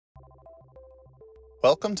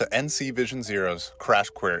Welcome to NC Vision Zero's Crash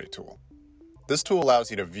Query tool. This tool allows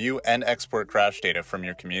you to view and export crash data from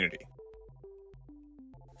your community.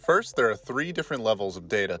 First, there are three different levels of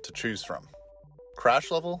data to choose from: crash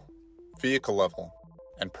level, vehicle level,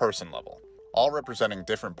 and person level, all representing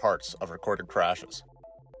different parts of recorded crashes.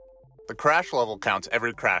 The crash level counts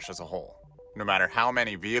every crash as a whole, no matter how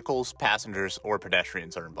many vehicles, passengers, or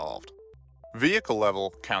pedestrians are involved. Vehicle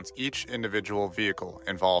level counts each individual vehicle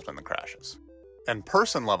involved in the crashes. And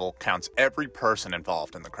person level counts every person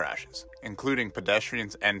involved in the crashes, including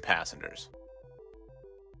pedestrians and passengers.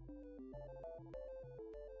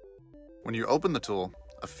 When you open the tool,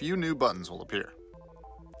 a few new buttons will appear.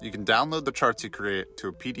 You can download the charts you create to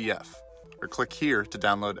a PDF, or click here to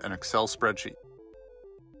download an Excel spreadsheet.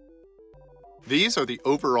 These are the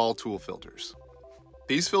overall tool filters.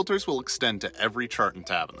 These filters will extend to every chart and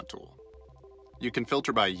tab in the tool. You can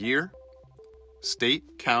filter by year,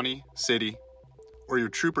 state, county, city, or your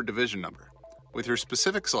troop or division number, with your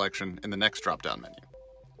specific selection in the next drop-down menu.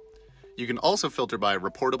 You can also filter by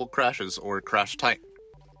reportable crashes or crash type.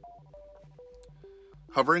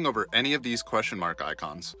 Hovering over any of these question mark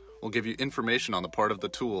icons will give you information on the part of the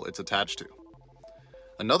tool it's attached to.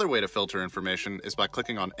 Another way to filter information is by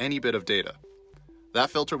clicking on any bit of data. That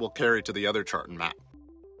filter will carry to the other chart and map.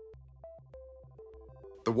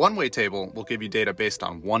 The one-way table will give you data based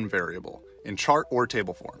on one variable, in chart or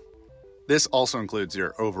table form. This also includes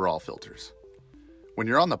your overall filters. When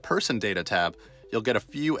you're on the Person Data tab, you'll get a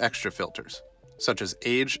few extra filters, such as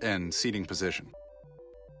age and seating position.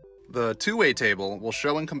 The two-way table will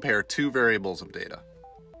show and compare two variables of data.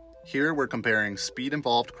 Here we're comparing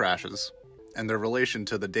speed-involved crashes and their relation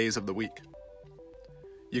to the days of the week.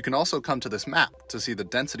 You can also come to this map to see the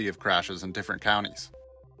density of crashes in different counties.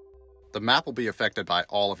 The map will be affected by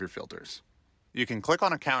all of your filters. You can click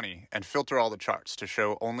on a county and filter all the charts to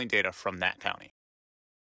show only data from that county.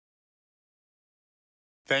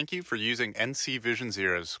 Thank you for using NC Vision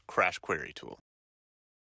Zero's Crash Query tool.